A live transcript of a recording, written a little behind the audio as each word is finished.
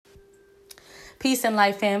Peace and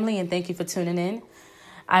life, family, and thank you for tuning in.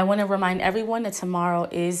 I want to remind everyone that tomorrow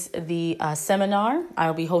is the seminar.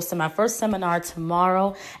 I'll be hosting my first seminar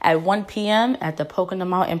tomorrow at 1 p.m. at the Pocono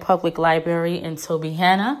Mountain Public Library in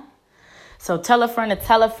Tobyhanna. So tell a friend to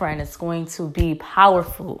tell a friend. It's going to be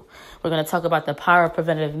powerful. We're going to talk about the power of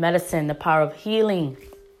preventative medicine, the power of healing,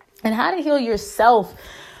 and how to heal yourself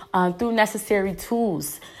through necessary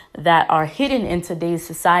tools that are hidden in today's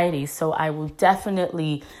society. So I will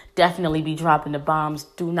definitely be dropping the bombs.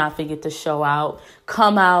 Do not forget to show out,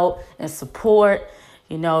 come out and support.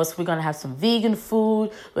 So we're going to have some vegan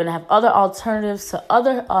food. We're going to have other alternatives to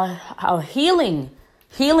other healing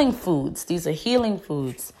foods. These are healing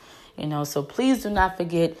foods. So please do not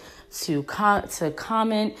forget to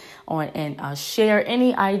comment on and share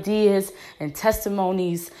any ideas and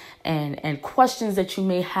testimonies and questions that you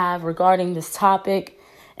may have regarding this topic.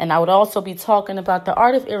 And I would also be talking about the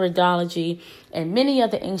art of iridology and many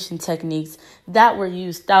other ancient techniques that were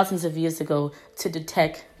used thousands of years ago to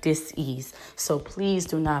detect dis-ease. So please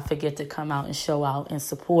do not forget to come out and show out and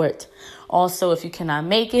support. Also, if you cannot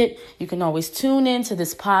make it, you can always tune in to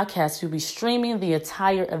this podcast. We'll be streaming the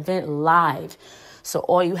entire event live. So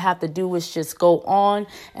all you have to do is just go on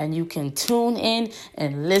and you can tune in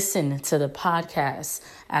and listen to the podcast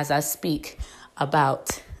as I speak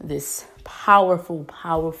about this powerful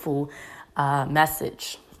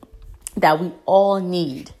message that we all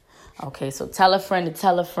need. Okay, so tell a friend to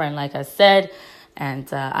tell a friend, like I said,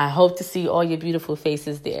 and I hope to see all your beautiful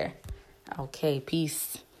faces there. Okay,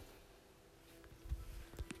 peace.